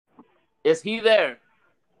Is he there?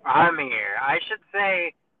 I'm here. I should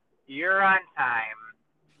say you're on time.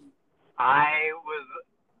 I was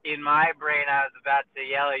in my brain. I was about to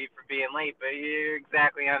yell at you for being late, but you're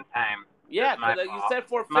exactly on time. It's Yeah, my because you fault. said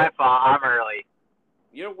It's my 4:50. fault. I'm early.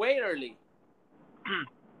 You're way early.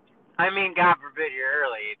 I mean, God forbid you're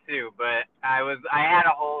early too, but I had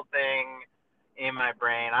a whole thing in my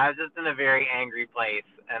brain. I was just in a very angry place,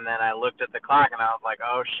 and then I looked at the clock and I was like,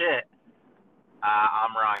 oh shit,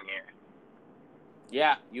 I'm wrong here.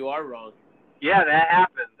 Yeah, you are wrong. Yeah, that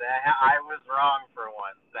happened. I was wrong for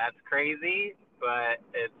once. That's crazy, but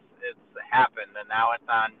it's happened, and now it's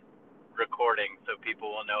on recording, so people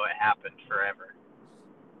will know it happened forever.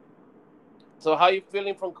 So how you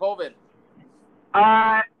feeling from COVID?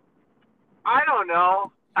 Uh, I don't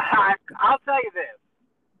know. I'll tell you this.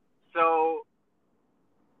 So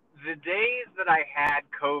the days that I had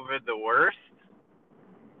COVID the worst,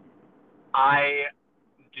 I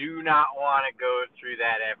do not want to go through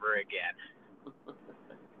that ever again.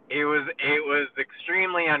 It was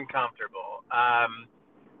extremely uncomfortable.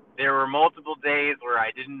 There were multiple days where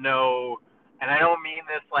I didn't know, and I don't mean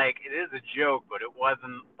this like it is a joke, but it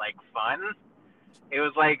wasn't like fun. It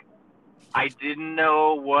was like I didn't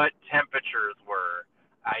know what temperatures were.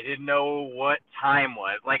 I didn't know what time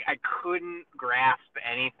was. Like I couldn't grasp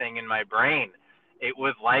anything in my brain. It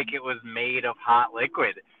was like it was made of hot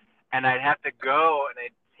liquid. And I'd have to go and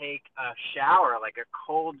I'd take a shower, like a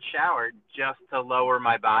cold shower, just to lower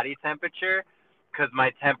my body temperature because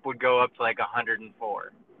my temp would go up to like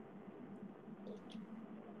 104.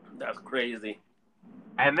 That's crazy.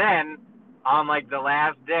 And then on like the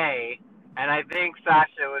last day, and I think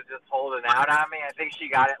Sasha was just holding out on me. I think she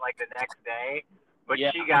got it like the next day, but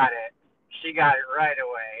Yeah, she got it. She got it right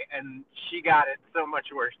away, and she got it so much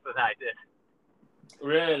worse than I did.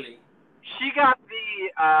 really. She got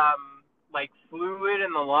the like fluid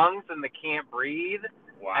in the lungs and the can't breathe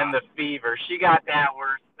Wow. and the fever. She got that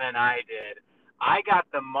worse than I did. I got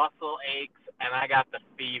the muscle aches and I got the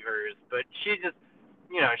fevers, but she just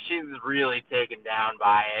she's really taken down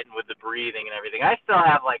by it and with the breathing and everything. I still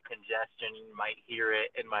have like congestion. You might hear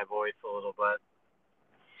it in my voice a little, but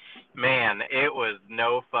man, it was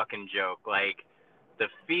no fucking joke. Like the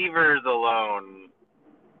fevers alone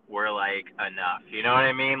were like enough. You know what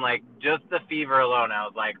I mean? Like just the fever alone, I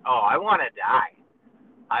was like, oh, I want to die.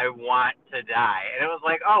 I want to die. And it was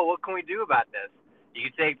like, oh, what can we do about this? You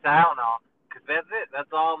can take Tylenol because that's it.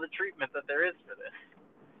 That's all the treatment that there is for this.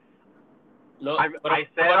 No, I what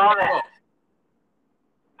said about all ECMO? that.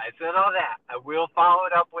 I said all that. I will follow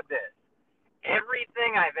it up with this.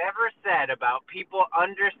 Everything I've ever said about people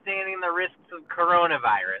understanding the risks of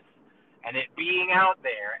coronavirus and it being out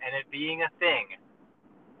there and it being a thing,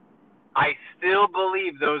 I still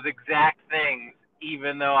believe those exact things,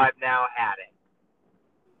 even though I've now had it.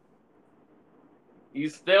 You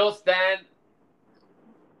still stand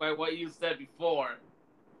by what you said before,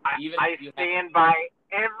 even I if you have. stand by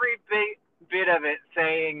every bit of it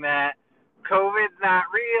saying that COVID's not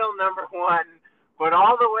real, number one, but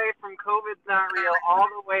all the way from COVID's not real, all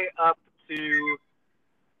the way up to,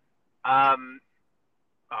 um,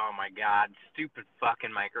 oh my God, stupid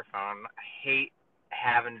fucking microphone. I hate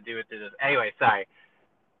having to do it to this. Anyway, sorry.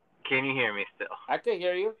 Can you hear me still? I can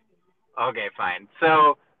hear you. Okay, fine.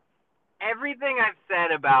 So, everything I've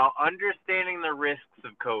said about understanding the risks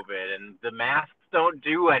of COVID and the masks don't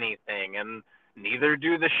do anything and neither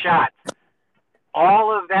do the shots,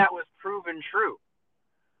 all of that was proven true.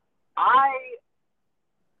 I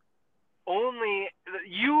only,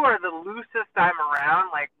 you are the loosest I'm around,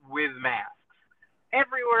 like with masks.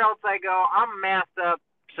 Everywhere else I go, I'm masked up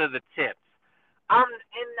to the tips. I'm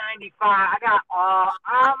N95. I got all,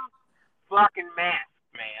 I'm fucking masked,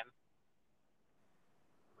 man.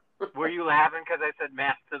 Were you laughing because I said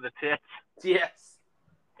masked to the tips? Yes.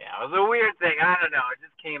 Yeah, it was a weird thing. I don't know. It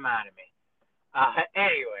just came out of me.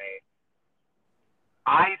 Anyway,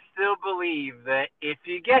 I still believe that if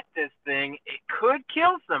you get this thing, it could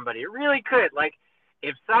kill somebody. It really could. Like,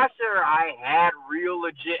 if Sasha or I had real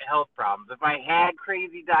legit health problems, if I had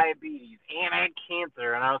crazy diabetes and I had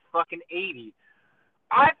cancer and I was fucking 80,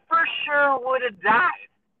 I for sure would have died.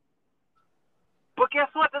 But guess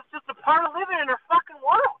what? That's just a part of living in our fucking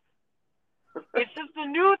world. It's just a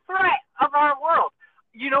new threat of our world.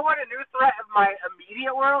 You know what a new threat of my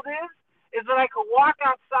immediate world is? Is that I could walk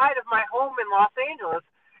outside of my home in Los Angeles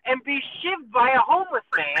and be shivved by a homeless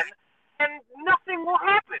man and nothing will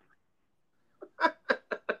happen.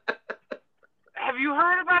 Have you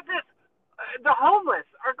heard about this? The homeless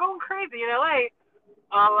are going crazy in LA.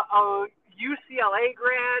 A UCLA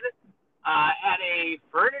grad at a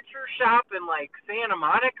furniture shop in like Santa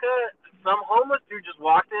Monica, some homeless dude just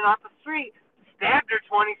walked in off the street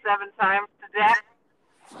 27 times to death?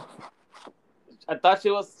 I thought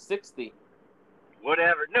she was 60.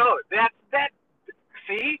 Whatever. No, that.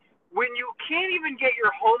 See, when you can't even get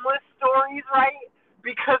your homeless stories right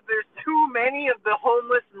because there's too many of the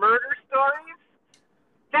homeless murder stories,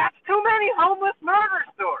 that's too many homeless murder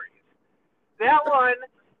stories. That one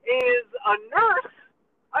is a nurse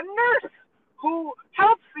who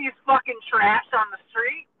helps these fucking trash on the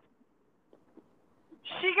street.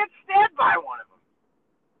 She gets stabbed by one of them.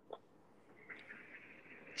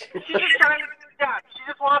 She's just trying to do her job. She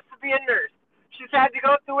just wants to be a nurse. She's had to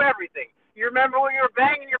go through everything. You remember when you were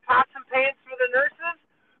banging your pots and pans for the nurses?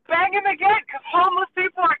 Bang them again, because homeless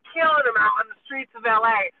people are killing them out on the streets of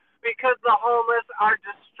L.A. because the homeless are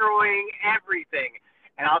destroying everything.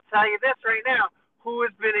 And I'll tell you this right now, who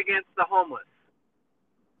has been against the homeless?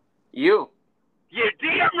 You. You're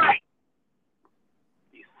damn right.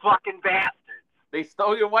 These fucking bastards. They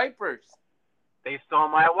stole your wipers. They stole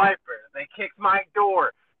my wipers. They kicked my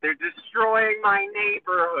door. They're destroying my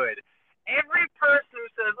neighborhood. Every person who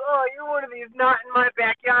says, oh, you're one of these not in my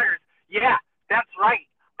backyarders. Yeah, that's right.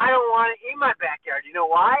 I don't want it in my backyard. You know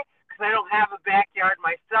why? Because I don't have a backyard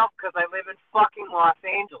myself because I live in fucking Los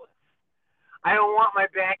Angeles. I don't want my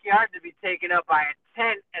backyard to be taken up by a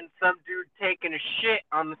tent and some dude taking a shit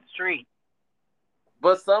on the street.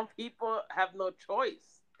 But some people have no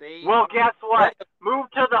choice. Well, guess what? Move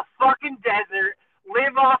to the fucking desert,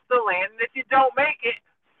 live off the land, and if you don't make it,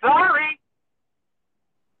 sorry.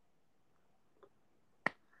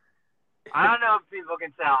 I don't know if people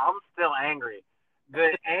can tell. I'm still angry.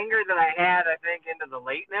 The anger that I had, I think, into the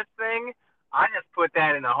lateness thing, I just put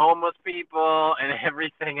that into homeless people and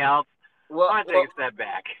everything else. Well, I want to take a step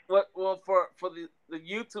back. Well, for the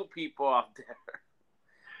YouTube people out there,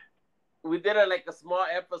 we did a small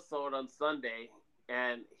episode on Sunday,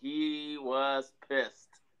 and he was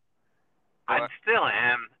pissed. I still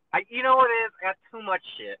am. You know what it is? I got too much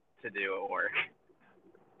shit to do at work.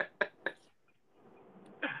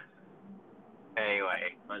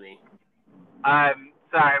 Anyway. Funny.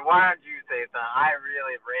 Sorry, why don't you say something? I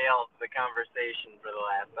really railed the conversation for the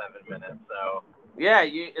last 7 minutes, so. Yeah,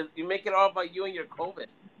 you make it all about you and your COVID.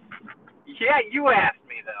 Yeah, you asked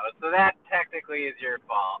me, though, so that technically is your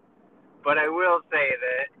fault. But I will say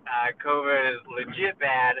that COVID is legit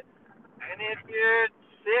bad, and if you're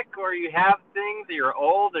sick or you have things, or you're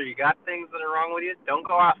old, or you got things that are wrong with you, don't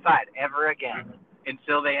go outside ever again.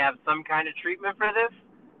 Until they have some kind of treatment for this,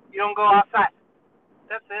 you don't go outside.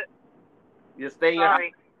 That's it. You stay in your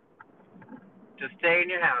house. Just stay in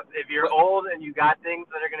your house. If you're old and you got things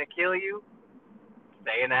that are going to kill you,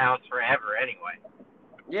 stay in the house forever anyway.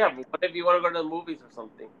 Yeah, but what if you want to go to the movies or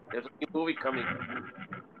something? There's a new movie coming.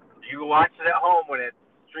 You can watch it at home when it's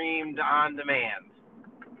streamed on demand.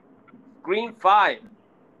 Scream 5.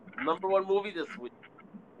 #1 movie this week.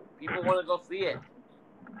 People want to go see it.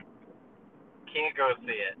 Can't go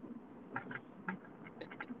see it.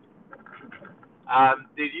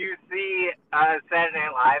 Did you see Saturday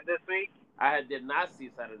Night Live this week? I did not see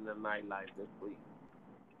Saturday Night Live this week.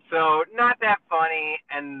 So, not that funny,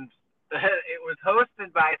 and it was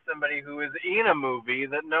hosted by somebody who was in a movie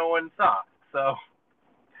that no one saw. So,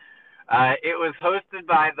 it was hosted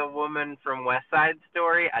by the woman from West Side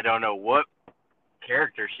Story. I don't know what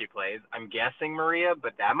character she plays. I'm guessing Maria,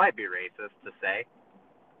 but that might be racist to say.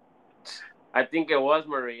 I think it was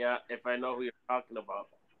Maria, if I know who you're talking about.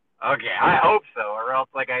 Okay, I hope so, or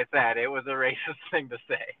else, like I said, it was a racist thing to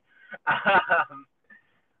say. I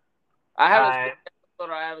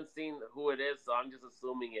haven't seen who it is, so I'm just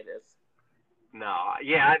assuming it is. No,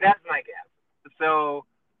 yeah, that's my guess. So,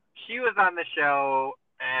 she was on the show,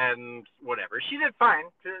 and whatever. She did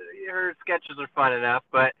fine. Her sketches are fun enough,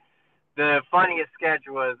 but the funniest sketch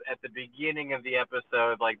was at the beginning of the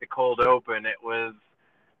episode, like the cold open. It was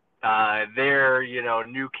their,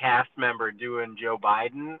 new cast member doing Joe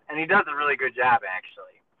Biden, and he does a really good job,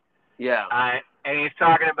 actually. Yeah. And he's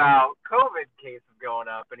talking about COVID cases going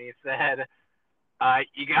up, and he said,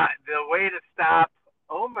 you got the way to stop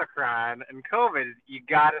Omicron and COVID is you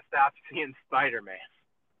got to stop seeing Spider-Man.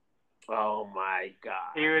 Oh, my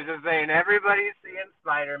God. He was just saying, everybody's seeing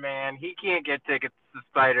Spider-Man. He can't get tickets to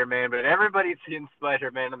Spider-Man, but everybody's seeing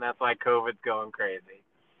Spider-Man, and that's why COVID's going crazy.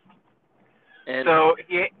 And so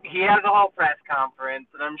he has a whole press conference,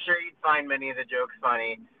 and I'm sure you'd find many of the jokes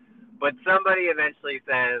funny, but somebody eventually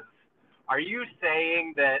says, are you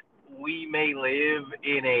saying that we may live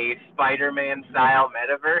in a Spider-Man-style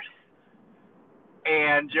metaverse?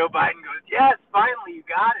 And Joe Biden goes, yes, finally, you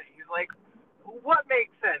got it. He's like, what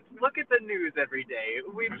makes sense? Look at the news every day.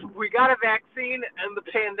 We got a vaccine, and the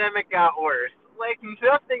pandemic got worse. Like,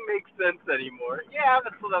 nothing makes sense anymore. Yeah,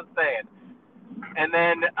 that's what I'm saying. And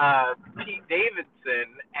then Pete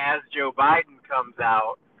Davidson as Joe Biden comes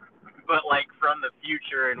out, but like from the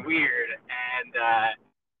future and weird. And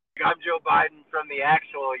I'm Joe Biden from the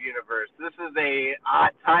actual universe. This is a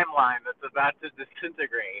odd timeline that's about to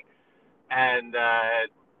disintegrate. And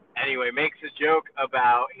anyway, makes a joke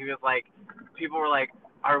about, he was like, people were like,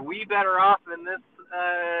 are we better off in this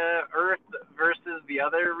Earth versus the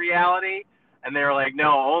other reality? And they were like,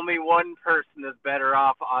 no, only one person is better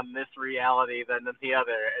off on this reality than the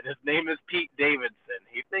other, and his name is Pete Davidson.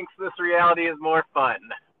 He thinks this reality is more fun.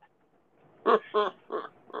 So,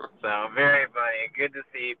 very funny. Good to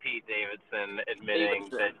see Pete Davidson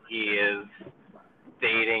admitting that he is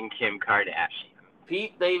dating Kim Kardashian.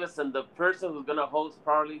 Pete Davidson, the person who's going to host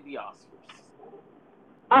probably the Oscars.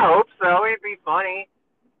 I hope so. It'd be funny.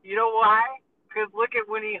 You know why? Because look at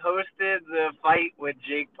when he hosted the fight with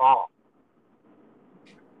Jake Paul.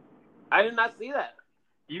 I did not see that.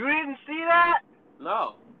 You didn't see that?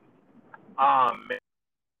 No.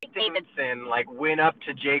 Pete Davidson like went up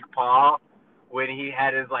to Jake Paul when he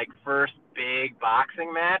had his like first big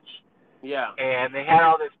boxing match. Yeah. And they had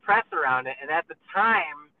all this press around it, and at the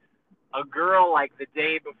time, a girl like the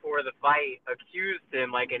day before the fight accused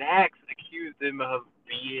him, like an ex accused him of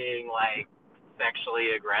being like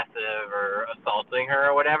sexually aggressive or assaulting her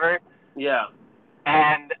or whatever. Yeah.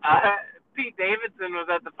 And Pete Davidson was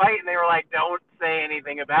at the fight, and they were like, don't say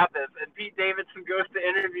anything about this. And Pete Davidson goes to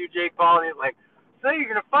interview Jake Paul, and he's like, so you're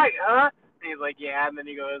going to fight, huh? And he's like, yeah. And then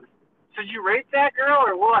he goes, so did you rape that girl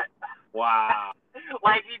or what? Wow.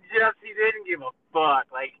 Like, he didn't give a fuck.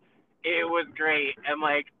 Like, it was great. And,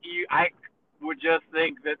 like, I would just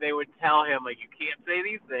think that they would tell him, like, you can't say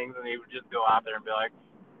these things, and he would just go out there and be like,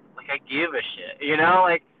 I give a shit. You know?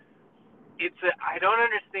 Like, I don't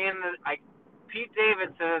understand that. Pete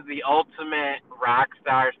Davidson is the ultimate rock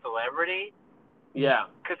star celebrity. Yeah.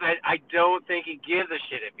 Because I don't think he gives a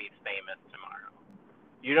shit if he's famous tomorrow.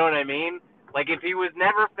 You know what I mean? Like, if he was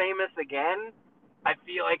never famous again, I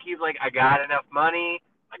feel like he's like, I got enough money,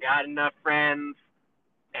 I got enough friends,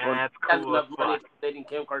 and that's cool as fuck. Dating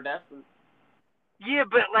Kim Kardashian. Yeah,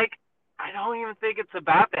 but, like, I don't even think it's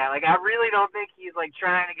about that. Like, I really don't think he's, like,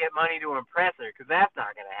 trying to get money to impress her, because that's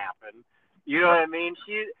not going to happen. You know what I mean?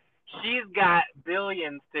 She's got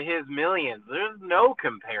billions to his millions. There's no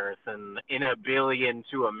comparison in a billion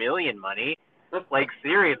to a million money. Like,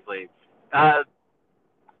 seriously.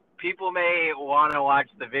 People may want to watch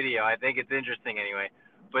the video. I think it's interesting anyway.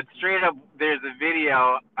 But straight up, there's a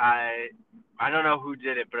video. I don't know who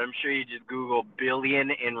did it, but I'm sure you just Google billion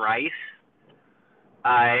in rice.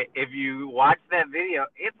 If you watch that video,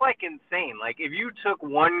 it's, like, insane. Like, if you took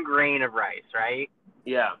 1 grain of rice, right?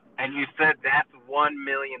 Yeah. And you said that's $1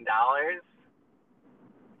 million,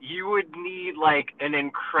 you would need, like, an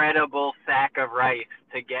incredible sack of rice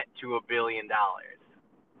to get to $1 billion.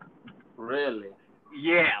 Really?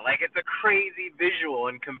 Yeah, like, it's a crazy visual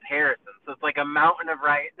in comparison. So it's like a mountain of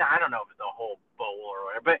rice. Now, I don't know if it's a whole bowl or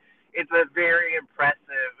whatever, but it's a very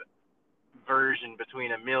impressive version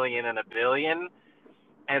between $1 million and $1 billion.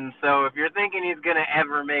 And so if you're thinking he's going to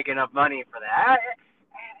ever make enough money for that,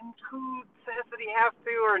 and who says that he has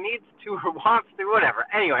to or needs to or wants to, whatever.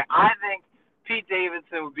 Anyway, I think Pete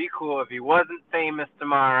Davidson would be cool if he wasn't famous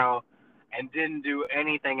tomorrow and didn't do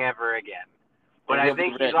anything ever again. But I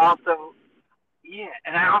think he's also, yeah,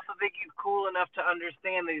 and I also think he's cool enough to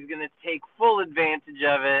understand that he's going to take full advantage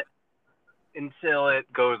of it until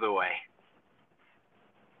it goes away.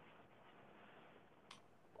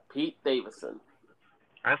 Pete Davidson.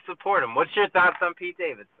 I support him. What's your thoughts on Pete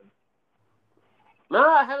Davidson? No,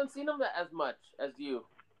 I haven't seen him as much as you.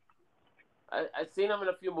 I've seen him in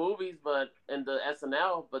a few movies, but in the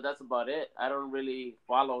SNL, but that's about it. I don't really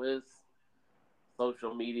follow his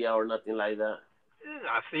social media or nothing like that.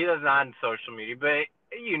 I see that's on social media, but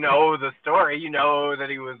you know the story. You know that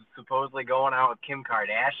he was supposedly going out with Kim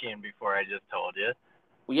Kardashian before I just told you.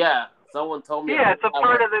 Yeah, someone told me. Yeah, it's a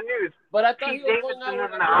part of the news. But I thought Pete Davidson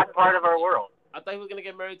is an odd part of our world. I thought he was going to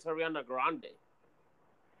get married to Ariana Grande.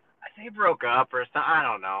 I think they broke up or something. I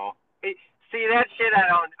don't know. See, that shit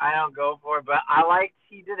I don't go for, but I liked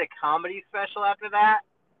he did a comedy special after that.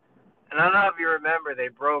 And I don't know if you remember, they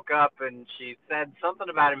broke up and she said something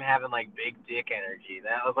about him having like big dick energy.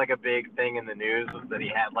 That was like a big thing in the news, was that he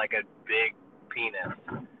had like a big penis.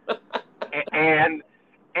 and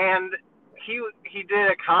he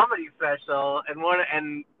did a comedy special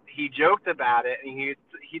and he joked about it, and he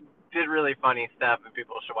did really funny stuff and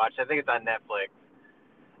people should watch it. I think it's on Netflix.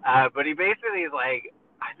 But he basically is like,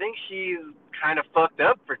 I think she's kind of fucked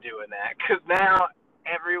up for doing that, because now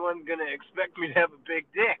everyone's going to expect me to have a big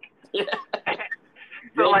dick.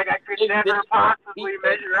 So, like, I could never possibly Pete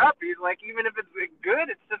measure up. He's like, even if it's good,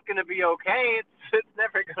 it's just going to be okay. It's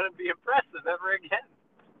never going to be impressive ever again.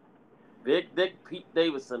 Big Dick Pete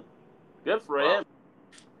Davidson. Good for Well, him.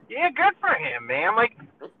 yeah, good for him, man. Like,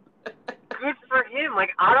 good for him.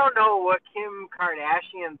 Like, I don't know what Kim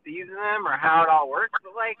Kardashian sees in him or how it all works,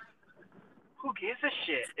 but, like, who gives a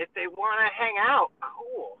shit? If they want to hang out,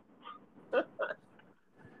 cool.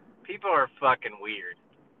 People are fucking weird.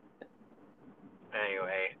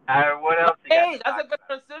 Anyway, what else you got? Hey, that's a good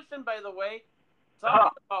transition, by the way. Oh.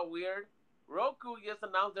 Talking about weird, Roku just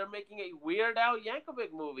announced they're making a Weird Al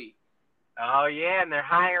Yankovic movie. Oh, yeah, and they're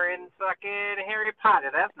hiring fucking Harry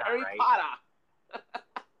Potter. That's not Harry right. Potter.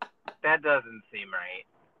 That doesn't seem right.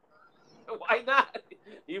 Why not?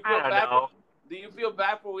 You feel I don't bad? know. Do you feel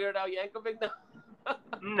bad for Weird Al Yankovic now?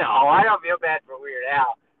 No, I don't feel bad for Weird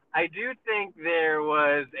Al. I do think there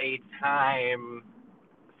was a time.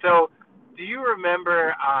 So, do you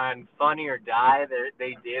remember on Funny or Die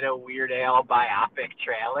they did a Weird Al biopic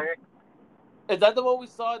trailer? Is that the one we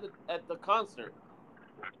saw at the concert?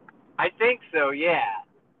 I think so. Yeah.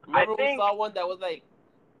 Remember we saw one that was like,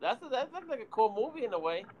 that's like a cool movie in a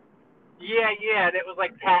way. Yeah, and it was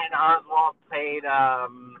like Patton Oswalt played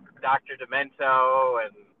Dr. Demento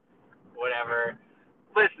and whatever.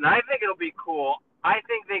 Listen, I think it'll be cool. I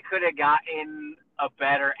think they could have gotten a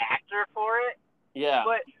better actor for it. Yeah.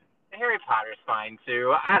 But Harry Potter's fine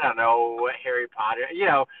too. I don't know what Harry Potter.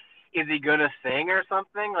 Is he gonna sing or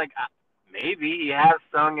something? Like maybe he has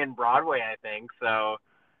sung in Broadway. I think so.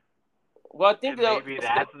 Well, I think maybe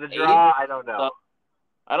that's the draw. I don't know. Stuff.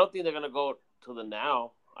 I don't think they're gonna go to the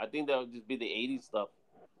now. I think that'll just be the '80s stuff.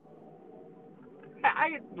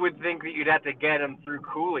 I would think that you'd have to get him through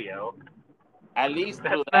Coolio. At least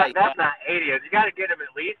that's not '80s. You got to get him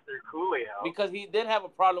at least through Coolio. Because he did have a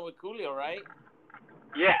problem with Coolio, right?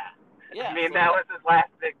 Yeah. Yeah. I mean, that was his last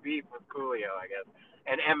big beef with Coolio, I guess,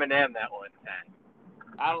 and Eminem that one time.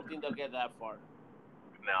 I don't think they'll get that far.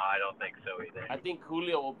 No, I don't think so either. I think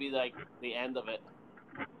Coolio will be like the end of it.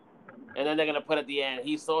 And then they're going to put at the end,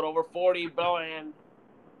 he sold over 40 billion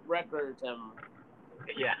records.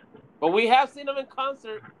 Yeah. But we have seen him in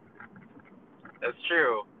concert. That's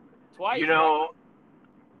true. Twice. Right?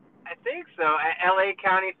 I think so. At LA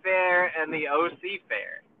County Fair and the OC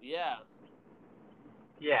Fair. Yeah.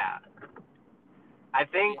 Yeah. I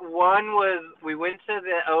think one was, we went to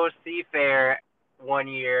the OC Fair one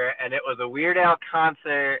year, and it was a Weird Al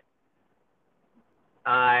concert.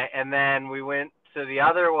 And then we went to the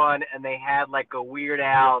other one, and they had like a Weird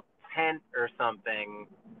Al tent or something.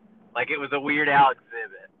 Like it was a Weird Al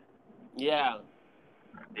exhibit. Yeah.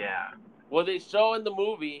 Yeah. Well, they show in the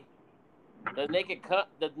movie the Naked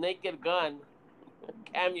Gun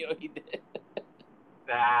cameo he did.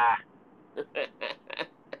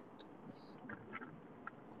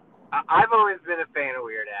 I've always been a fan of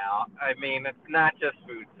Weird Al. I mean, it's not just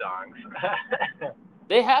food songs.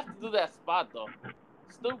 They have to do that spot, though.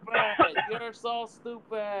 Stupid. You're so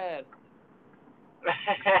stupid.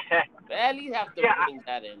 They at least have to bring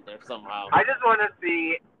that in there somehow. I just want to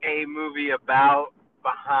see a movie about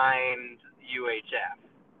behind UHF.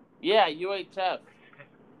 Yeah, UHF.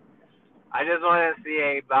 I just want to see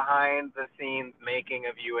a behind-the-scenes making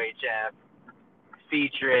of UHF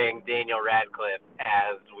featuring Daniel Radcliffe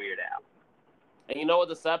as Weird Al. And you know what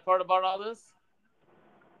the sad part about all this?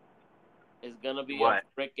 It's going to be a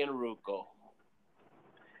freaking Ruco.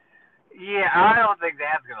 Yeah, I don't think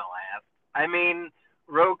that's going to last. I mean,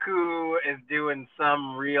 Roku is doing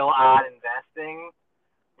some real odd investing,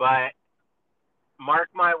 but mark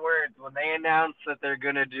my words, when they announce that they're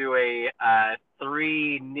going to do a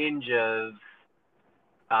Three Ninjas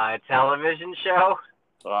television show,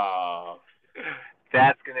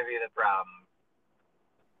 that's going to be the problem.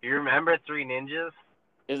 You remember Three Ninjas?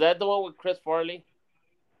 Is that the one with Chris Farley?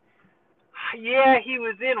 Yeah, he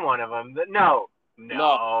was in one of them. No.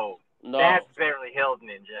 That's Beverly Hills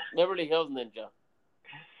Ninja. Beverly Hills Ninja.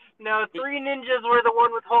 No, Three Ninjas were the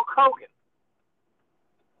one with Hulk Hogan.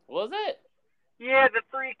 Was it? Yeah, the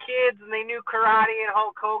three kids, and they knew karate, and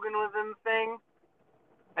Hulk Hogan was in the thing.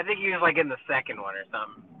 I think he was like in the second one or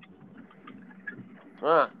something.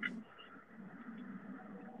 Huh.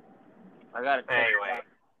 I gotta check.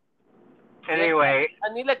 Anyway.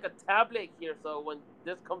 I need like a tablet here, so when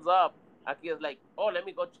this comes up, I can just like, oh, let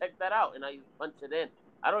me go check that out, and I punch it in.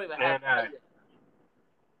 I don't even have it.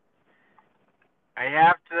 I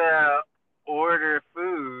have to order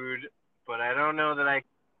food, but I don't know that I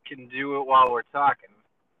can do it while we're talking.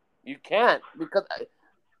 You can't, because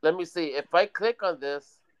let me see. If I click on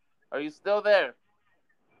this, are you still there?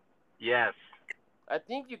 Yes. I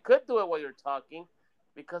think you could do it while you're talking.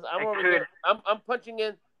 Because I'm It over could. here. I'm punching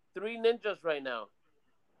in Three Ninjas right now,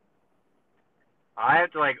 I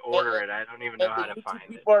have to like and, order it. I don't even know and the how to YouTube find it.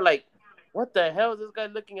 people are like, "What the hell is this guy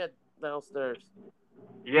looking at downstairs?"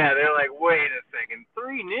 Yeah, they're like, wait a second,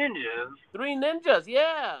 Three Ninjas. Three Ninjas,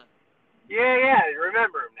 yeah, Yeah, you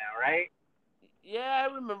remember him now, right? yeah.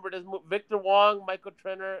 I remember this. Victor Wong, Michael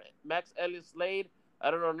Trenner, Max Elliott Slade.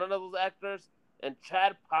 I don't know none of those actors, and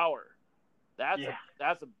Chad Power. Yeah,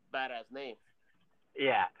 That's a badass name.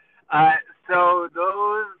 yeah. Uh, so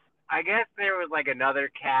those, I guess there was like another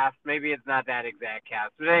cast. Maybe it's not that exact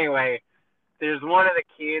cast, but anyway, there's one of the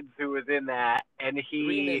kids who was in that, and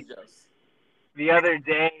Three he Ninjas. the other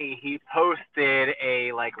day he posted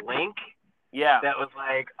a like link Yeah, that was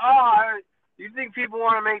like, oh, you think people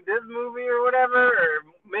want to make this movie or whatever, or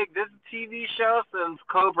make this TV show since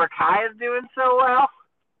Cobra Kai is doing so well?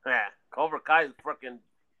 yeah. Cobra Kai is freaking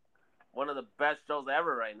one of the best shows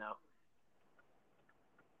ever right now.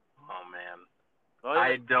 Oh man, Oh yeah,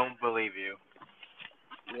 I don't believe you.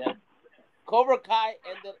 yeah. Cobra Kai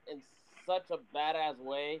ended in such a badass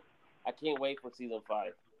way. I can't wait for season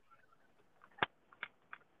 5.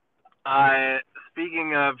 Uh,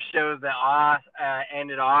 Speaking of shows that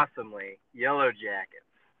ended awesomely, Yellow Jackets,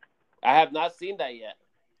 I have not seen that yet.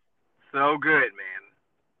 so good, man,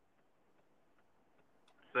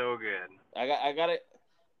 so good. I got it.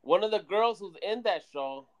 One of the girls who's in that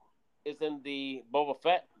show is in the Boba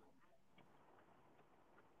Fett.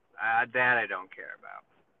 That I don't care about,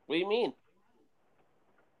 What do you mean?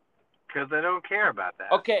 because I don't care about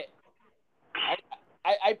that. Okay, I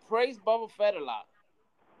I praise Boba Fett a lot,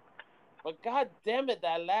 but god damn it,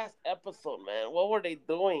 that last episode, man, what were they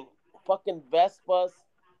doing? Fucking Vespas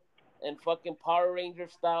and fucking Power Ranger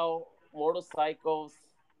style motorcycles,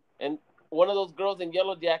 and one of those girls in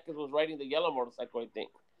Yellow Jackets was riding the yellow motorcycle. I think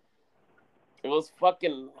it was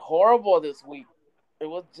fucking horrible this week. It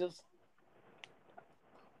was just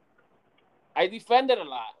I defended a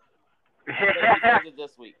lot. I'm gonna defend it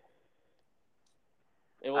this week.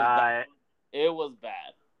 It was bad. uh, It was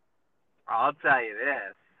bad. I'll tell you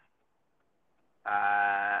this.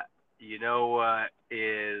 Uh, you know what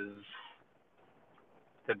is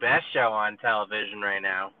the best show on television right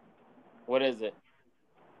now? What is it?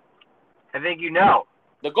 I think you know.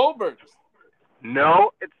 The Goldbergs.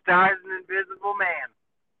 No, it stars an invisible man.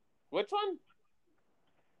 Which one?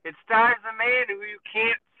 It stars a man who you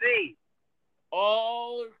can't see.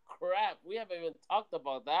 Oh crap! We haven't even talked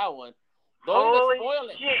about that one. Don't even Holy spoil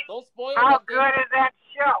it. shit. Don't spoil How nothing. good is that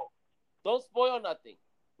show? Don't spoil nothing.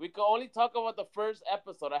 We can only talk about the first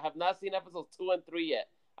episode. I have not seen episodes 2 and 3 yet.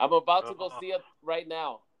 I'm about to go see it right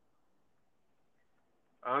now.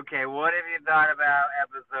 Okay, what have you thought about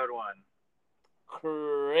episode 1?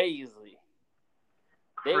 Crazy.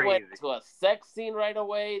 They went Crazy. to a sex scene right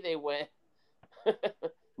away. They went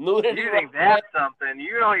nudity. You think that's something?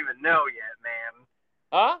 You don't even know yet, man.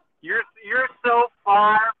 Huh? You're so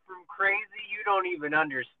far from crazy, you don't even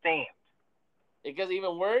understand. It gets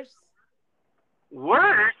even worse.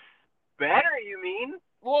 Worse? Better, you mean?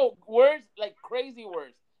 Whoa, worse, like crazy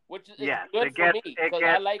worse, which is Yes, good for me because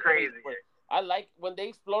I like crazy. I like when they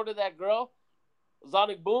exploded that girl,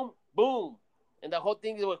 sonic boom, boom, and the whole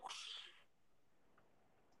thing went.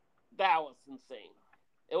 That was insane.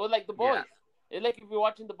 It was like The Boys. Yeah. It's like if you're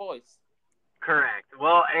watching The Boys. Correct.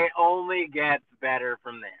 Well, it only gets better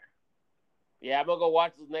from there. Yeah, I'm gonna go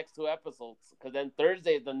watch those next 2 episodes because then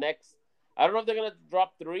Thursday is the next. I don't know if they're gonna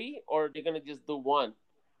drop 3 or they're gonna just do 1.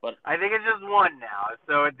 But I think it's just 1 now.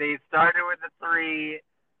 So they started with the 3,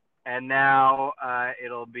 and now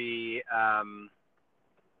it'll be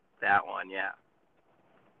that one. Yeah.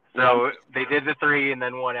 So they did the 3 and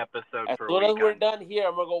then 1 episode as per soon week. As we're done here,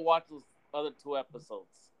 I'm gonna go watch those other 2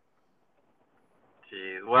 episodes.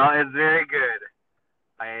 Jeez. Well, it's very good.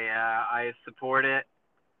 I support it.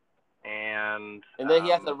 And then he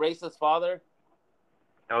has a racist father.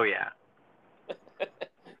 Oh yeah.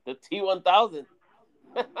 The T-1000.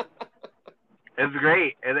 It's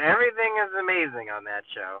great. And everything is amazing on that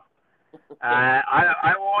show.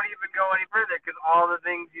 I won't even go any further because all the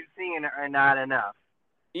things you've seen are not enough.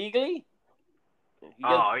 Eagly?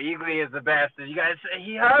 Eagly is the best. Did you guys say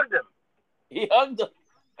he hugged him? He hugged him.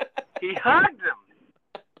 He hugged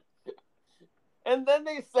him. And then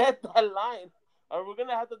they said that line. Are we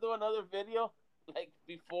gonna have to do another video like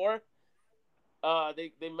before?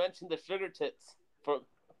 They mentioned the sugar tits for.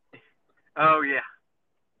 Oh yeah.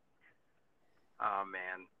 Oh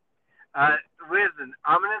man. Listen,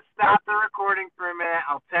 I'm gonna stop the recording for a minute.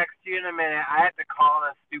 I'll text you in a minute. I have to call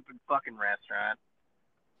that stupid fucking restaurant.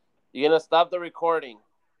 You're gonna stop the recording.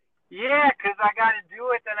 Yeah, 'cause I got to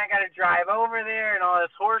do it, then I got to drive over there and all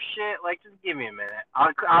this horse shit. Like, just give me a minute.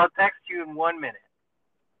 I'll text you in 1 minute.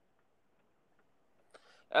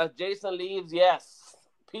 As Jason leaves, yes.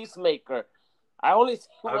 Peacemaker. I only see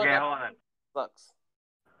one Okay, that hold on. sucks.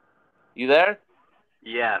 You there?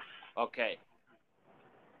 Yes. Okay.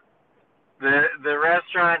 The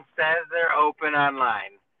restaurant says they're open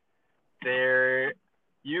online.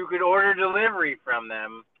 You could order delivery from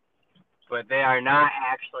them, but they are not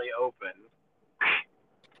actually open.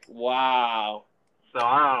 Wow. So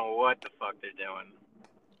I don't know what the fuck they're doing.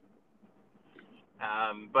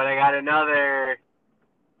 But I got another.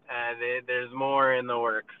 There's more in the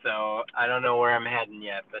works, so I don't know where I'm heading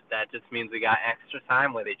yet. But that just means we got extra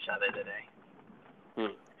time with each other today.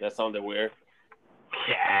 That sounded weird.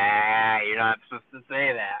 Yeah, you're not supposed to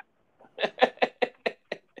say that.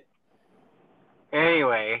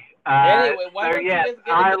 Anyway, why so don't you yes, just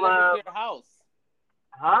get it I delivered love. to your house?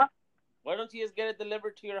 Huh? Why don't you just get it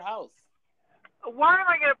delivered to your house? Why am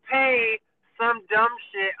I gonna pay some dumb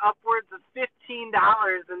shit upwards of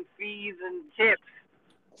 $15 in fees and tips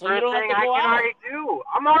So for you a don't have thing to I go can out. already do?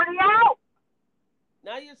 I'm already out.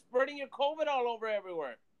 Now you're spreading your COVID all over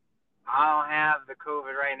everywhere. I don't have the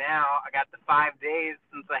COVID right now. I got the 5 days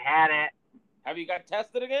since I had it. Have you got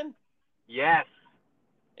tested again? Yes.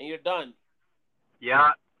 And you're done.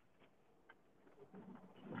 Yeah.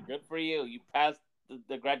 Good for you. You passed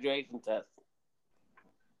the graduation test.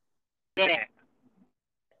 Yeah.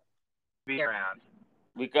 Be around.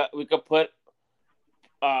 We could put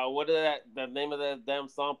what is that? The name of that damn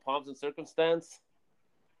song, "Pomps and Circumstance."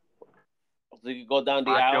 So you could go down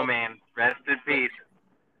the Macho aisle, Man, rest in peace.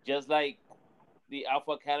 just like the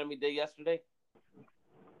Alpha Academy did yesterday.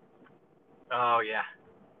 Oh yeah.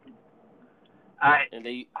 And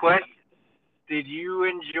they Question: did you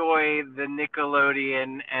enjoy the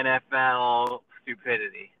Nickelodeon NFL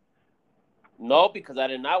stupidity? no, because I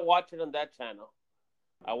did not watch it on that channel.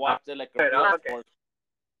 I watched it like a Good. real Okay. sport.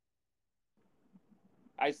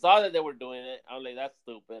 I saw that they were doing it. I was like, that's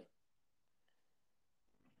stupid.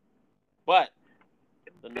 But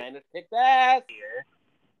the Niners kicked ass.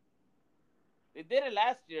 They did it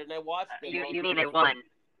last year, and I watched it. You mean they won?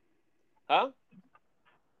 Huh?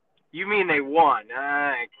 You mean they won?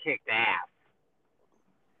 Kicked ass.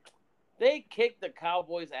 They kicked the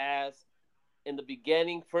Cowboys' ass in the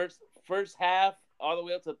beginning, first half, all the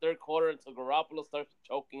way up to the third quarter until Garoppolo starts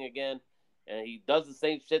choking again. And he does the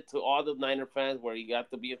same shit to all the Niner fans where you got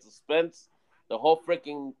to be in suspense the whole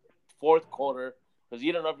freaking fourth quarter because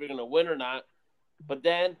you don't know if you're going to win or not. But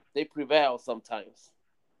then they prevail sometimes.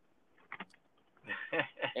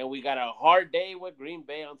 And we got a hard day with Green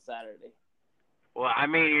Bay on Saturday. Well, I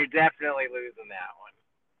mean, you're definitely losing that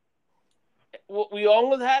one. We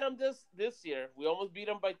almost had them this year. We almost beat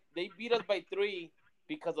them they beat us by 3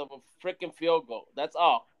 because of a freaking field goal. That's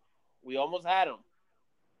all. We almost had them.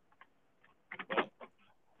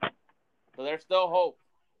 But, so there's still hope.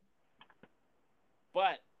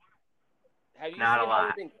 But have you seen how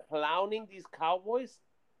they've been clowning these Cowboys?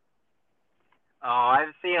 Oh,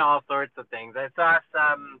 I've seen all sorts of things. I saw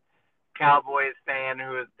some Cowboys fan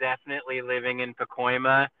who was definitely living in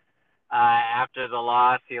Pacoima. After the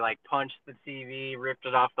loss, he punched the TV, ripped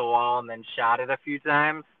it off the wall, and then shot it a few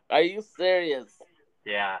times. Are you serious?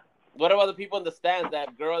 Yeah. What about the people in the stands?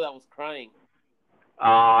 That girl that was crying.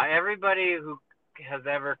 Everybody who has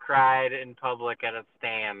ever cried in public at a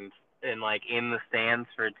stand and in the stands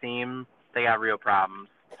for a team, they got real problems.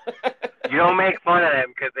 You don't make fun of them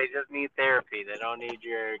because they just need therapy. They don't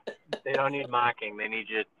need mocking. They need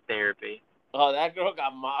your therapy. Oh, that girl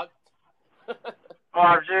got mocked. Oh,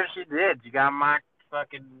 I'm sure she did. You got mocked,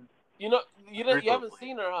 fucking. You haven't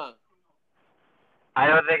seen her, huh? I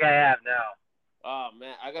don't think I have. No. Oh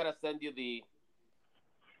man, I gotta send you the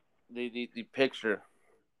picture.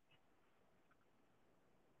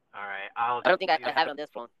 All right, I don't think I have it on this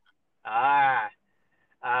phone.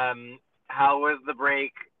 How was the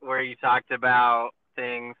break where you talked about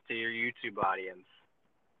things to your YouTube audience?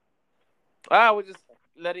 We're just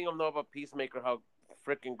letting them know about Peacemaker, how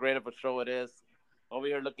freaking great of a show it is. Over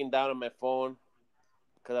here looking down at my phone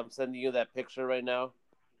because I'm sending you that picture right now.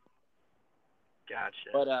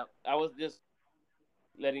 Gotcha. But I was just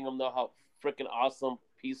letting them know how freaking awesome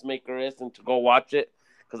Peacemaker is and to go watch it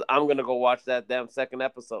because I'm going to go watch that damn second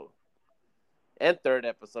episode and third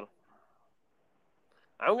episode.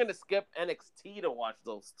 I'm going to skip NXT to watch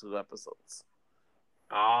those 2 episodes.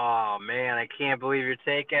 Oh, man, I can't believe you're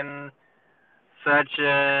taking such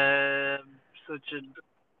a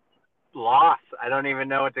loss. I don't even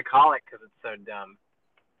know what to call it because it's so dumb.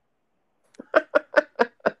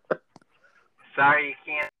 Sorry, you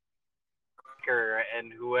can't Baker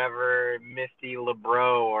and whoever Misty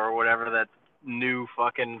LeBro or whatever that new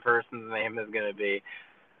fucking person's name is gonna be.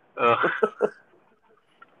 Ugh.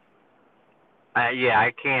 Yeah,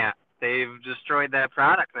 I can't. They've destroyed that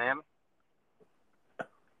product, man.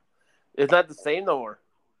 It's not the same no more.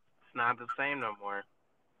 It's not the same no more.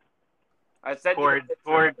 I sent you Poor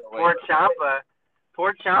the picture, Ciampa.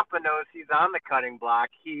 Poor Ciampa knows he's on the cutting block.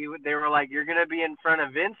 They were like, "You're gonna be in front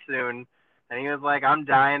of Vince soon," and he was like, "I'm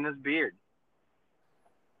dyeing this beard."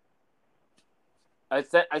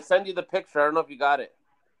 I sent you the picture. I don't know if you got it.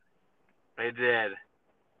 They did.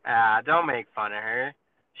 Don't make fun of her.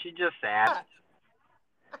 She's just sad.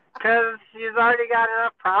 Because she's already got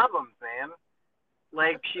enough problems, man.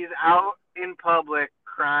 Like, she's out in public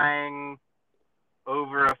crying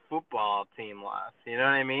over a football team loss. You know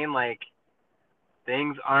what I mean? Like,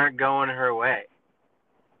 things aren't going her way.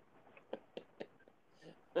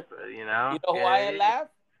 You know? You know why I laugh?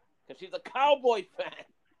 Because she's a Cowboy fan.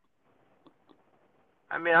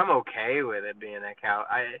 I mean, I'm okay with it being a cow.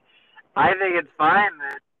 I think it's fine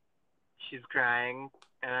that she's crying,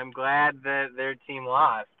 and I'm glad that their team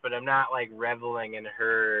lost, but I'm not, like, reveling in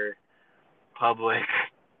her public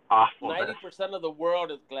awfulness. 90% of the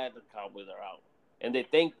world is glad the Cowboys are out, and they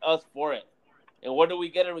thank us for it. And what do we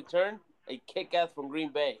get in return? A kick-ass from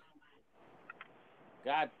Green Bay.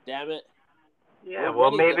 God damn it. Yeah,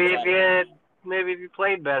 well, maybe if you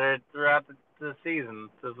played better throughout the season,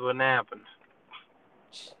 this wouldn't happen.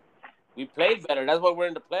 We played better. That's why we're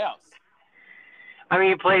in the playoffs. I mean,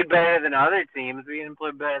 you played better than other teams. We didn't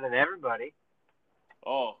play better than everybody.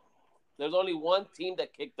 Oh, there's only one team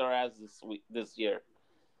that kicked our ass this year.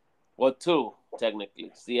 Well, two,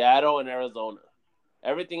 technically. Seattle and Arizona.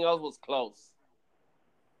 Everything else was close.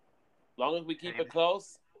 As long as we keep it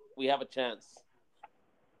close, we have a chance.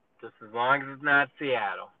 Just as long as it's not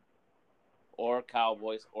Seattle. Or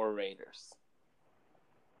Cowboys or Raiders.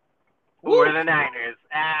 Or the Niners.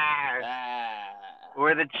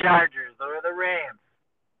 Or the Chargers. Or the Rams.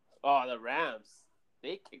 Oh, the Rams.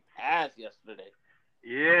 They kicked ass yesterday.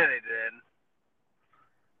 Yeah, they did.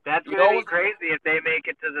 That's going to be crazy if they make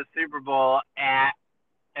it to the Super Bowl at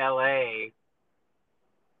L.A.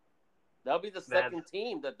 That'll be the second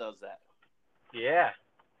team that does that. Yeah.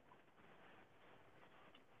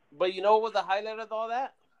 But you know what was the highlight of all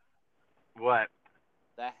that? What?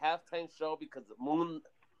 That halftime show, because the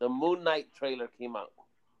Moon Knight trailer came out.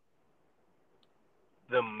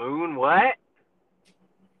 The Moon what?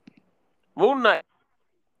 Moon Knight.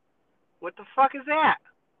 What the fuck is that?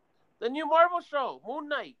 The new Marvel show, Moon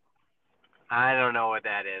Knight. I don't know what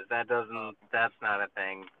that is. That's not a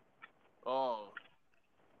thing. Oh.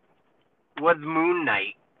 What's Moon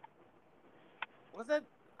Knight? What's that?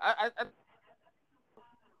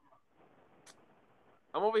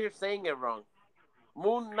 I'm over here saying it wrong.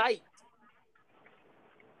 Moon Knight.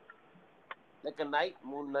 Like a knight,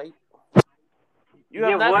 Moon Knight. You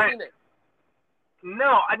have not seen it.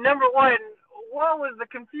 No, number one, what was the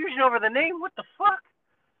confusion over the name? What the fuck?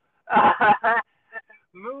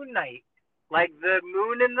 Moon Knight. Like the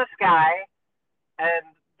moon in the sky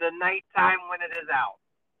and the nighttime when it is out.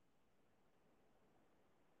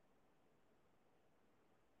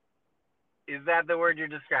 Is that the word you're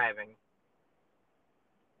describing?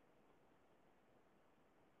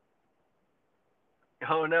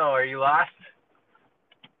 Oh no, are you lost?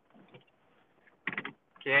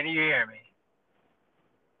 Can you hear me?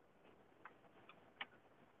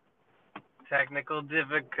 Technical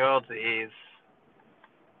difficulties.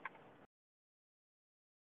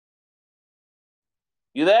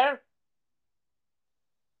 You there?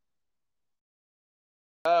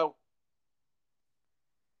 Oh.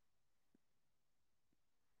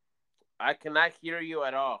 I cannot hear you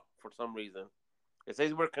at all for some reason. It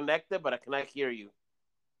says we're connected, but I cannot hear you.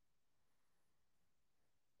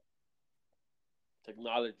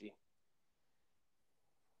 Technology.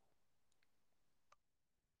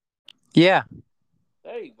 Yeah.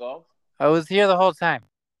 There you go. I was here the whole time.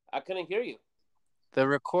 I couldn't hear you. The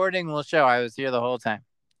recording will show I was here the whole time.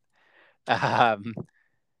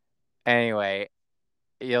 Anyway,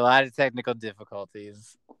 a lot of technical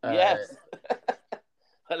difficulties. Yes.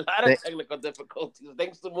 A lot of technical difficulties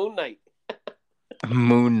thanks to Moon Knight.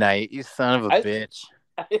 Moon Knight, you son of a bitch.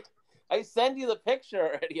 I sent you the picture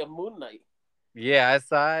already of Moon Knight. Yeah, I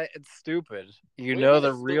saw it. It's stupid. You know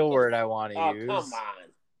the real word I want to use. Come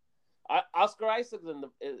on. Oscar Isaac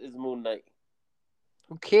is Moon Knight.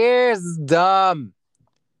 Who cares? It's dumb.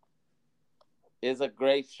 It's a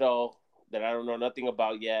great show that I don't know nothing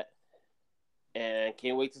about yet. And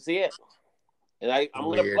can't wait to see it. And I'm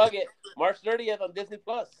going to plug it March 30th on Disney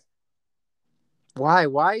Plus. Why?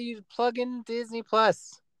 Why are you plugging Disney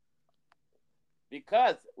Plus?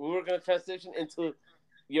 because we were gonna transition into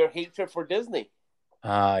your hatred for Disney.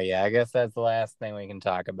 Oh, yeah. I guess that's the last thing we can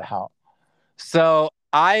talk about. So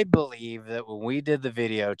I believe that when we did the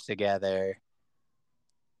video together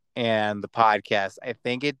and the podcast, I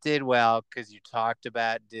think it did well because you talked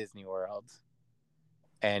about Disney World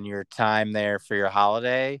and your time there for your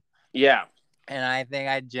holiday. Yeah, And I think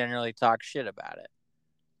I generally talk shit about it.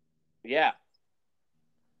 yeah.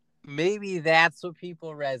 Maybe that's what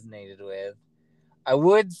people resonated with. I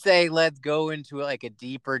would say let's go into like a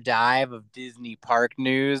deeper dive of Disney park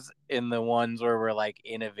news in the ones where we're like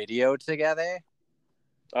in a video together.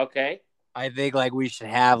 Okay. I think like we should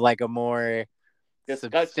have like a more Discussion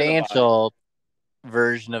about it. substantial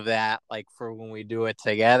version of that, like for when we do it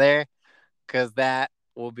together, because that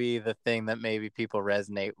will be the thing that maybe people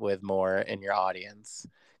resonate with more in your audience,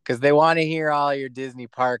 because they want to hear all your Disney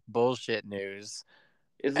park bullshit news.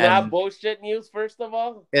 It's not And bullshit news. First of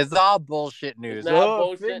all, it's all bullshit it's news. not Oh,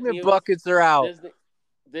 bullshit figment news. buckets are out.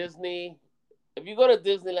 Disney. If you go to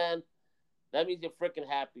Disneyland, that means you're freaking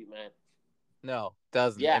happy, man. No,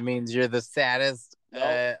 doesn't. Yeah. It means you're the saddest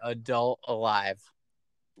adult alive.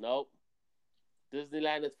 Nope.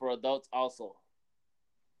 Disneyland is for adults also,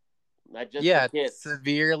 not just Yeah, for kids.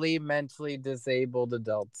 severely mentally disabled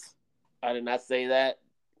adults I did not say that.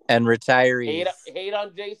 and retirees. Hate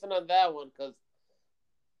on Jason on that one because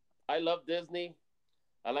I love Disney.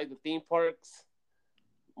 I like the theme parks.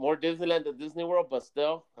 More Disneyland than Disney World, but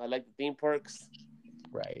still, I like the theme parks.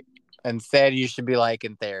 Right. And said you should be like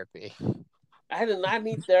in therapy. I do not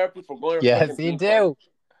need therapy for going to Yes, freaking you theme do. parks.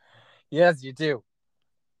 Yes, you do.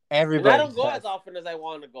 And Everybody I don't go does. as often as I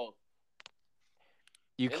want to go.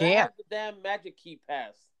 You And I can't. have the damn Magic Key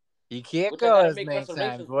Pass. You can't which I go gotta as make many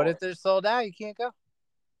reservations times. What for. if they're sold out? You can't go.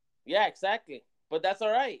 Yeah, exactly. But that's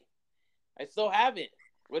all right. I still have it,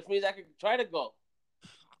 which means I could try to go.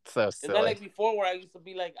 So It's not silly. like before where I used to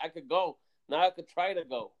be like, I could go. Now I could try to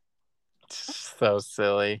go. So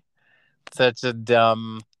silly. Such a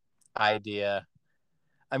dumb idea.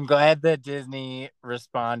 I'm glad that Disney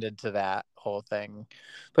responded to that whole thing.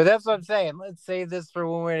 But that's what I'm saying. Let's save this for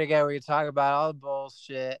when we're together. We talk about all the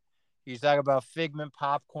bullshit. You talk about Figment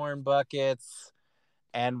popcorn buckets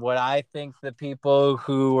and what I think the people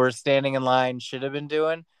who were standing in line should have been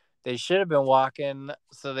doing. They should have been walking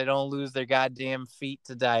so they don't lose their goddamn feet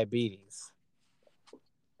to diabetes.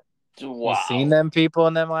 Wow. You seen them people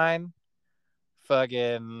in that line?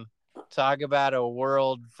 Fucking talk about a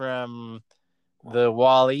world from the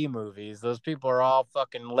Wall-E movies. Those people are all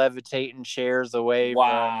fucking levitating chairs away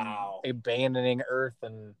from abandoning Earth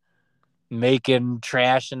and making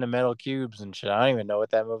trash into metal cubes and shit. I don't even know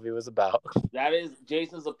what that movie was about. That is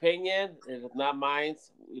Jason's opinion. It is not mine.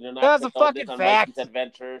 We do not That's a condone fucking this on fact. Mikey's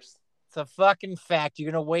Adventures. It's a fucking fact.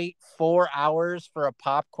 You're gonna wait 4 hours for a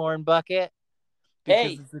popcorn bucket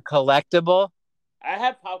because it's a collectible. I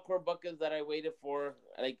had popcorn buckets that I waited for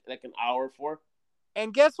like an hour for.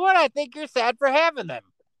 And guess what? I think you're sad for having them.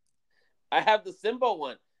 I have the Simba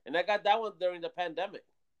one, and I got that one during the pandemic.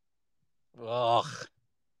 Ugh.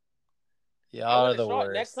 Y'all are the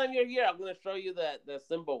worst. Next time you're here, I'm gonna show you the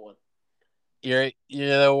Simba one. You're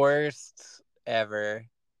the worst ever,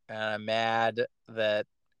 and I'm mad that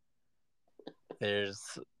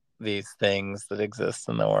there's these things that exist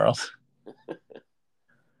in the world.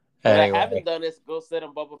 What I haven't done is go sit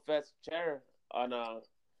on Boba Fett's chair on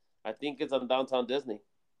I think it's on Downtown Disney.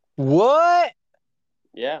 What?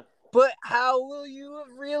 Yeah. But how will you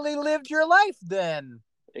have really lived your life then?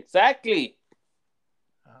 Exactly.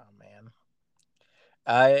 Oh man.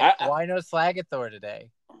 Why no Slagathor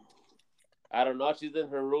today? I don't know. She's in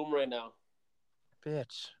her room right now.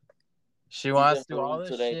 Bitch. She wants to do all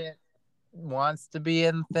this shit. Wants to be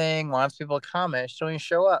in the thing. Wants people to comment. She don't even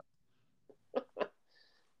show up.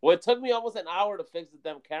 Well, it took me almost an hour to fix the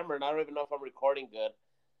damn camera, and I don't even know if I'm recording good.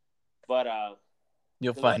 But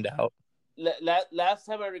you'll find out. Last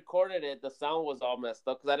time I recorded it, the sound was all messed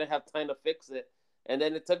up because I didn't have time to fix it. And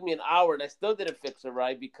then it took me an hour, and I still didn't fix it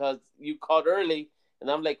right because you called early. And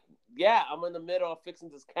I'm like, yeah, I'm in the middle of fixing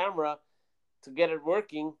this camera to get it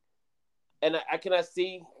working. And I cannot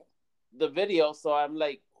see the video, so I'm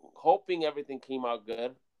like hoping everything came out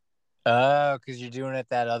good. Oh, because you're doing it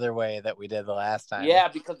that other way that we did the last time. Yeah,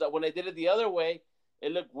 because when I did it the other way,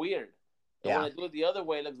 it looked weird. And when I do it the other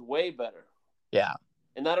way, it looks way better. Yeah.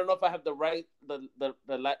 And I don't know if I have the right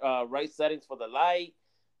right settings for the light.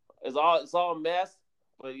 It's all a mess,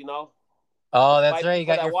 but you know. Oh, that's right. You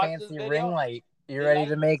got your fancy ring light. You're ready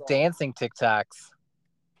to make dancing TikToks.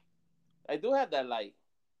 I do have that light.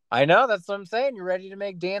 I know. That's what I'm saying. You're ready to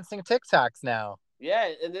make dancing TikToks now. Yeah,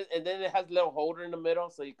 and then it has a little holder in the middle,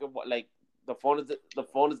 so you can like the phone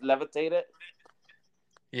is levitated.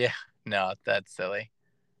 Yeah, no, that's silly.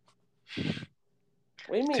 What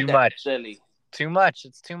do you mean Too that's much. silly? Too much.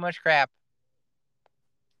 It's too much crap.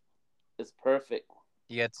 It's perfect.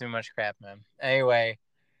 You got too much crap, man. Anyway,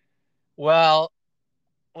 well,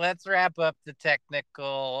 let's wrap up the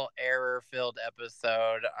technical error-filled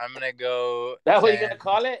episode. I'm gonna go. That what you're gonna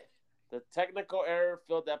call it? The technical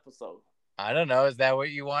error-filled episode. I don't know. Is that what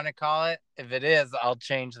you want to call it? If it is, I'll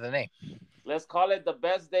change the name. Let's call it the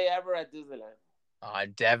best day ever at Disneyland. Oh,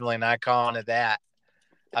 I'm definitely not calling it that.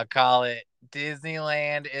 I'll call it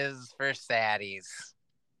Disneyland is for saddies.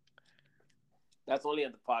 That's only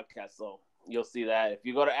on the podcast, so you'll see that. If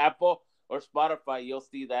you go to Apple or Spotify, you'll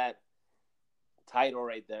see that title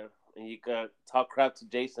right there, and you can talk crap to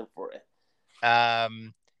Jason for it.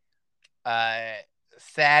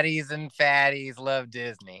 Saddies and fatties love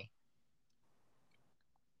Disney.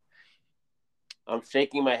 I'm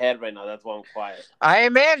shaking my head right now. That's why I'm quiet. I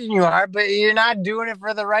imagine you are, but you're not doing it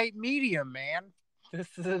for the right medium, man. This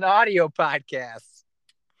is an audio podcast.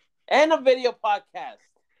 And a video podcast.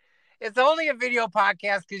 It's only a video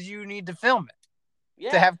podcast because you need to film it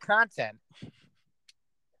to have content.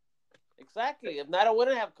 Exactly. If not, I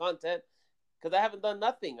wouldn't have content because I haven't done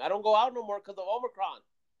nothing. I don't go out no more because of Omicron.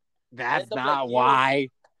 That's not why.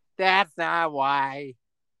 That's not why.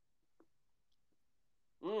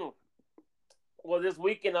 Well, this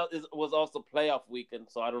weekend was also playoff weekend,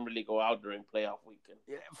 so I don't really go out during playoff weekend.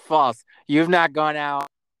 False. You've not gone out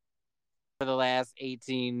for the last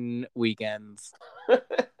 18 weekends.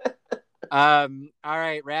 All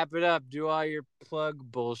right, wrap it up. Do all your plug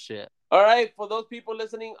bullshit. All right, for those people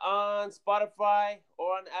listening on Spotify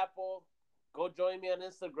or on Apple, go join me on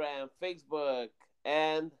Instagram, Facebook,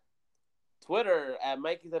 and Twitter at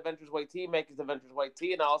Mikey's Adventures YT, Mikey's Adventures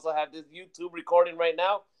YT, and I also have this YouTube recording right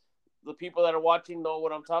now. The people that are watching know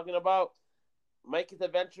what I'm talking about. Mikey's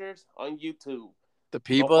Adventures on YouTube. The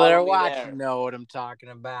people that are watching know what I'm talking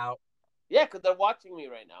about. Yeah, because they're watching me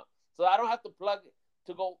right now. So I don't have to plug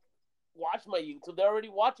to go watch my YouTube. They're already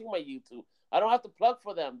watching my YouTube. I don't have to plug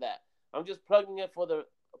for them that. I'm just plugging it for the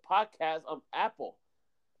podcast on Apple.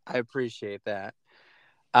 I appreciate that.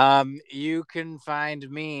 You can find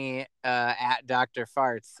me at Dr.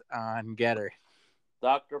 Farts on Getter.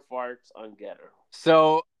 Dr. Farts on Getter.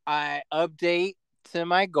 So I update to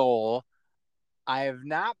my goal. I have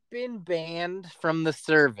not been banned from the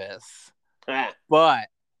service, but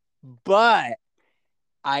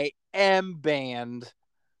I am banned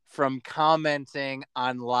from commenting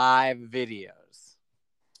on live videos.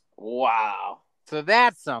 Wow. So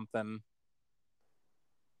that's something.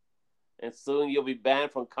 And soon you'll be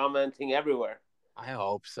banned from commenting everywhere. I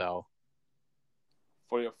hope so.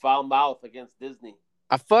 For your foul mouth against Disney.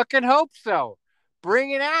 I fucking hope so.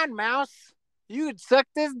 Bring it on, mouse. You could suck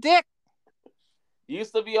this dick.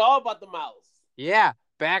 Used to be all about the mouse. Yeah,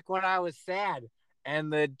 back when I was sad.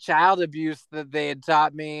 And the child abuse that they had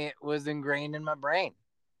taught me was ingrained in my brain.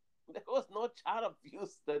 There was no child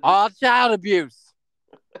abuse. All child abuse.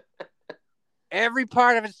 Every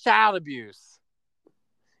part of it's child abuse.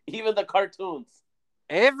 Even the cartoons.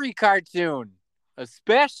 Every cartoon,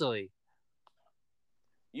 especially.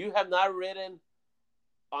 You have not ridden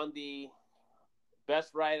on the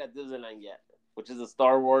best ride at Disneyland yet, which is the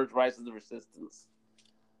Star Wars Rise of the Resistance.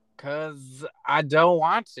 Because I don't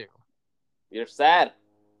want to. You're sad.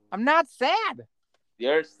 I'm not sad.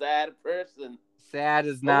 You're a sad person. Sad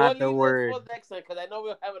is not the word. We'll next time, because I know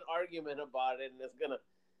we'll have an argument about it, and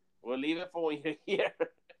we'll leave it for when you're here.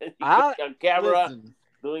 And you're on camera,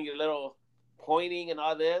 doing your little pointing and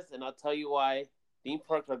all this, and I'll tell you why theme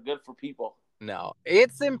parks are good for people. No,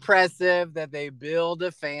 it's impressive that they build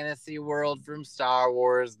a fantasy world from Star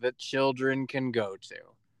Wars that children can go to.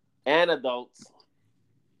 And adults.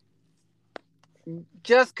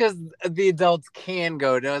 Just because the adults can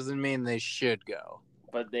go doesn't mean they should go.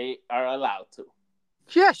 But they are allowed to.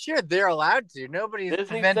 Yeah, sure, they're allowed to. Nobody's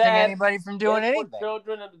preventing anybody from doing anything. For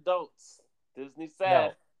children and adults. Disney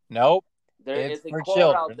said. No. Nope. There is a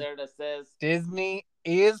quote out there that says Disney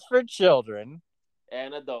is for children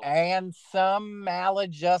and adults. And some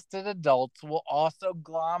maladjusted adults will also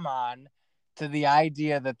glom on to the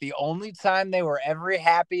idea that the only time they were ever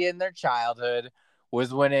happy in their childhood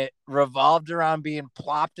was when it revolved around being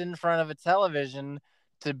plopped in front of a television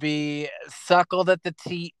to be suckled at the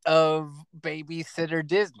teat of babysitter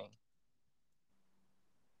Disney.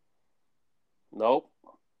 Nope.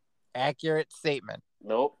 Accurate statement.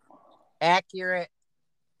 Nope. Accurate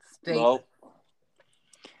statement. Nope.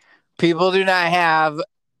 People do not have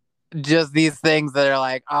just these things that are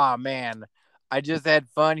like, oh man, I just had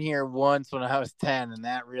fun here once when I was 10, and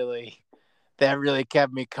that that really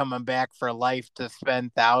kept me coming back for life to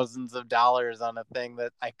spend thousands of dollars on a thing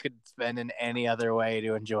that I could spend in any other way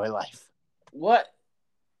to enjoy life. What?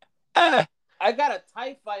 Ah, I got a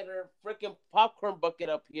TIE Fighter freaking popcorn bucket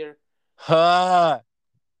up here. huh.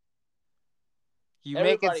 You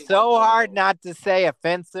make it Everybody so wants one of hard those. not to say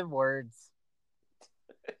offensive words.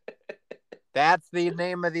 That's the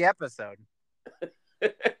name of the episode.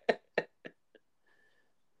 It's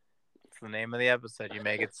the name of the episode. You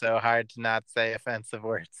make it so hard to not say offensive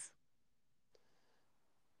words.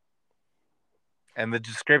 And the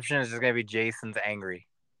description is just going to be Jason's angry.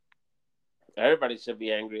 Everybody should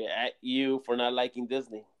be angry at you for not liking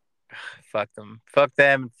Disney. Fuck them. Fuck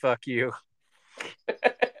them and fuck you.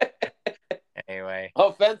 Anyway.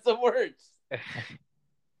 Offensive words.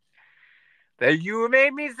 That you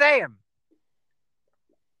made me say them.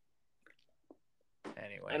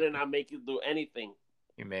 Anyway. I did not make you do anything.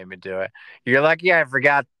 You made me do it. You're lucky I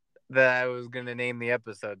forgot that I was going to name the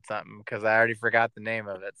episode something because I already forgot the name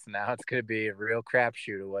of it. So now it's going to be a real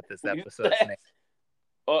crapshoot of what this episode's name.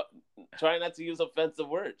 Oh, try not to use offensive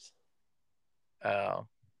words. Oh.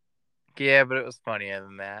 Yeah, but it was funnier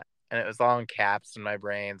than that. And it was all in caps in my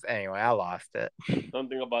brains. Anyway, I lost it.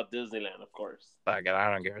 Something about Disneyland, of course. Fuck it,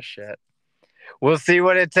 I don't give a shit. We'll see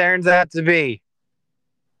what it turns out to be.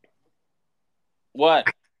 What?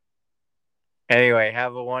 Anyway,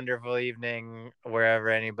 have a wonderful evening wherever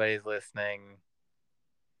anybody's listening.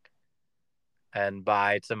 And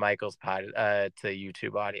bye to Michael's to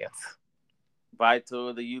YouTube audience. Bye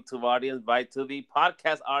to the YouTube audience. Bye to the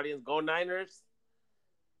podcast audience. Go Niners.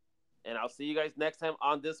 And I'll see you guys next time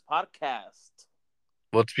on this podcast.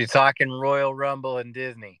 We'll be talking Royal Rumble and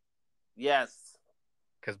Disney. Yes.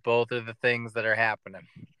 Because both are the things that are happening.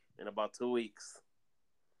 In about 2 weeks.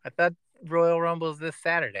 I thought Royal Rumble is this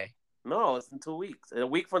Saturday. No, it's in 2 weeks. In a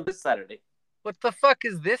week from this Saturday. What the fuck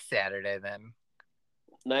is this Saturday then?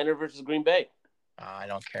 Niner versus Green Bay. Oh, I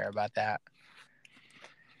don't care about that.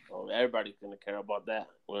 Oh, everybody's gonna care about that.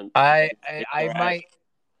 When I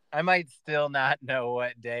might still not know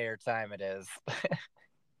what day or time it is.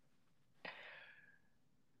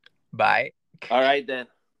 Bye. All right then.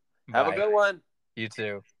 Have a good one. You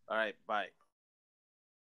too. All right. Bye.